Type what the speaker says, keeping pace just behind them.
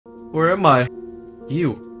Where am I?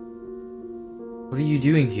 You. What are you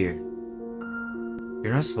doing here?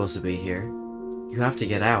 You're not supposed to be here. You have to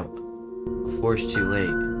get out before it's too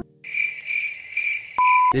late.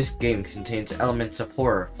 This game contains elements of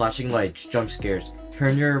horror, flashing lights, jump scares.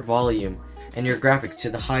 Turn your volume and your graphics to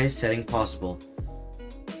the highest setting possible.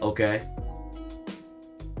 Okay.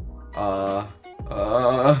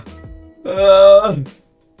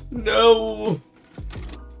 No!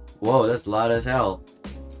 Whoa, that's loud as hell.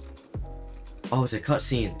 Oh, it's a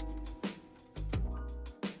cutscene.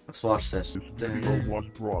 Let's watch this. This video was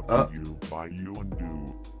brought to you by You and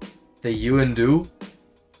Do. The You and Do?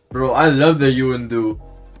 Bro, I love the You and Do.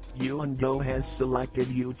 You and Do has selected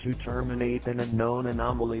you to terminate an unknown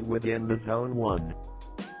anomaly within the Zone 1.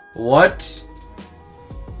 What?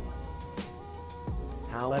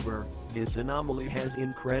 However, this anomaly has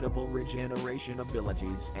incredible regeneration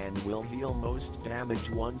abilities and will heal most damage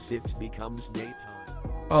once it becomes daytime.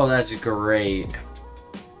 Oh, that's great.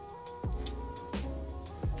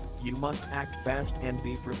 You must act fast and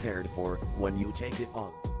be prepared for when you take it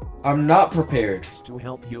on. I'm not prepared. To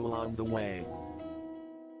help you along the way.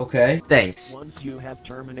 Okay, thanks. Once you have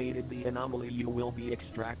terminated the anomaly, you will be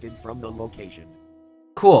extracted from the location.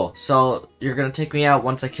 Cool, so you're gonna take me out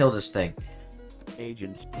once I kill this thing.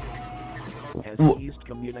 Agent has ceased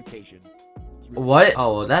communication. What?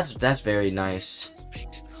 Oh, well, that's very nice.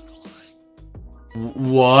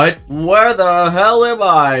 What? Where the hell am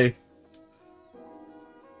I?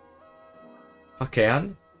 A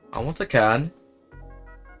can? I want a can.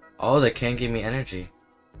 Oh, the can gave me energy.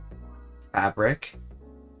 Fabric.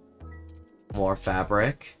 More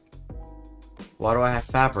fabric. Why do I have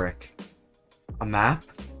fabric? A map?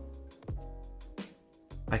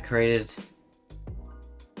 I created...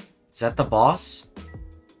 Is that the boss?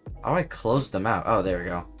 How do I close the map? Oh, there we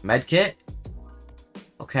go. Medkit?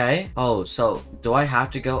 Okay. Oh, so do I have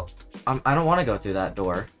to go? I don't want to go through that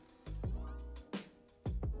door.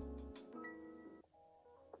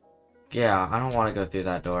 Yeah, I don't want to go through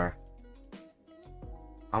that door.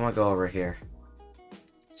 I'm gonna go over here.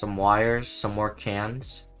 Some wires, some more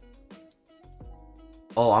cans.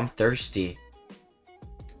 Oh, I'm thirsty.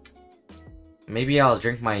 Maybe I'll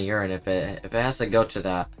drink my urine if it has to go to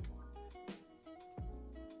that.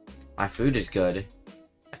 My food is good.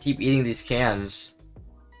 I keep eating these cans.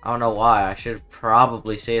 I don't know why. I should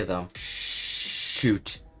probably save them.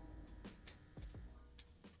 Shoot.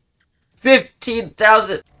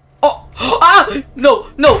 15,000. Oh! Ah! No!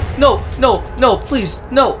 No! No! No! No! Please!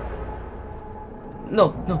 No!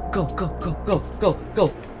 No! No! Go! Go! Go! Go! Go! Go!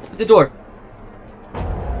 Open the door.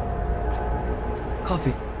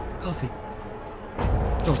 Coffee. Coffee.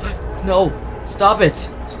 No! No! Stop it!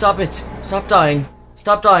 Stop it! Stop dying!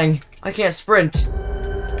 Stop dying! I can't sprint!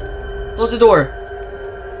 Close the door!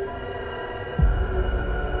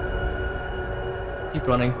 Keep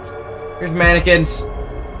running. Here's mannequins!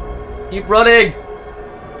 Keep running!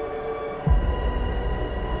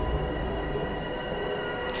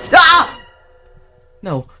 Ah!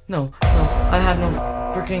 No, no, no. I have no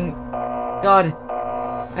freaking... God.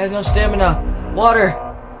 I have no stamina. Water!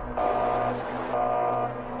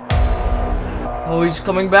 Oh, he's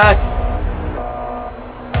coming back!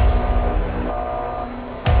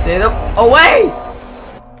 Stay away!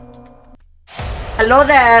 Hello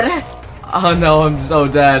there! Oh no, I'm so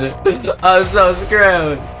dead. I'm so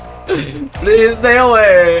screwed. Please stay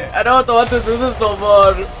away. I don't want to do this no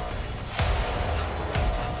more.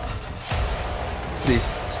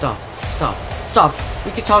 Please, stop. Stop. Stop.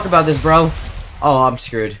 We can talk about this, bro. Oh, I'm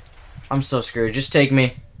screwed. I'm so screwed. Just take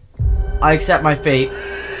me. I accept my fate.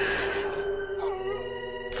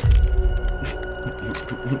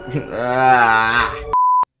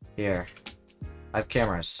 Here. I have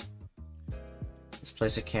cameras. Let's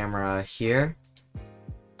place a camera here.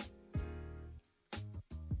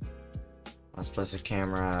 Let's place a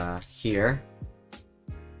camera here.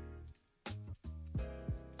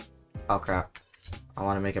 Oh crap. I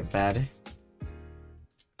want to make a bed.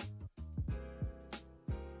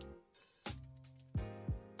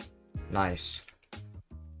 Nice.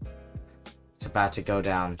 It's about to go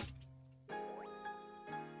down.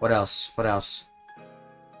 What else? What else?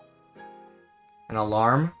 An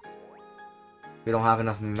alarm? We don't have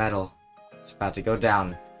enough metal. It's about to go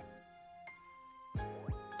down.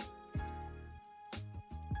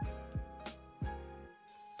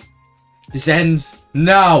 This ends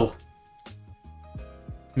now!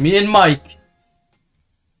 Me and Mike!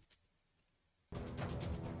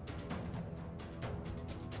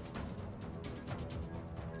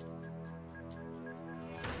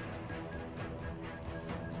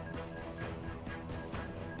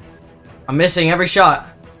 I'm missing every shot.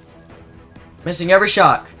 Missing every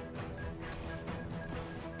shot.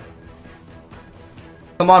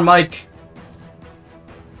 Come on, Mike.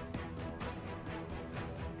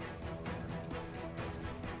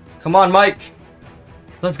 Come on, Mike.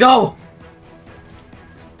 Let's go.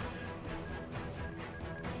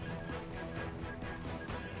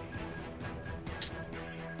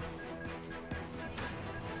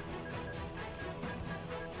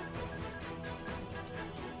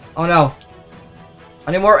 Oh no.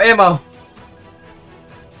 I need more ammo.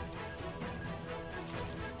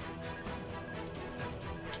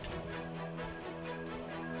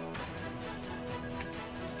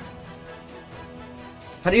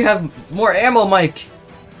 How do you have more ammo, Mike?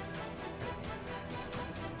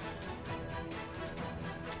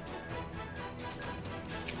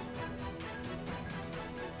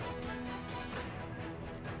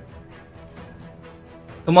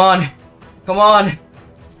 Come on. Come on.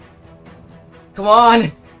 Come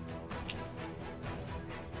on.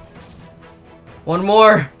 One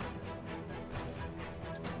more.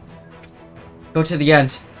 Go to the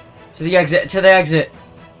end. To the exit. To the exit.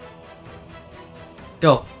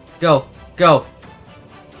 Go. Go. Go.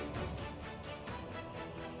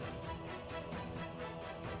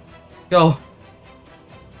 Go.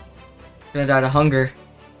 Gonna die to hunger.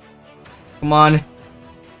 Come on.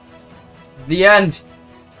 The end.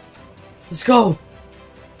 Let's go.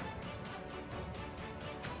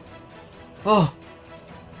 Oh.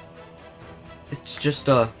 It's just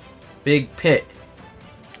a big pit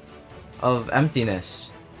of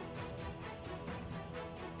emptiness.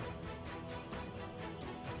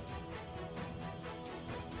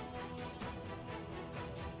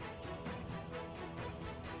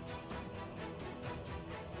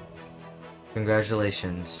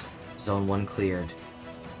 Congratulations. Zone 1 cleared.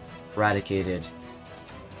 Eradicated.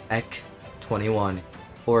 EC 21.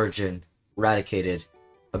 Origin. Eradicated.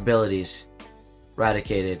 Abilities.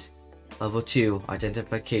 Eradicated. Level 2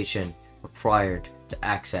 identification required to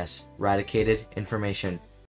access eradicated information.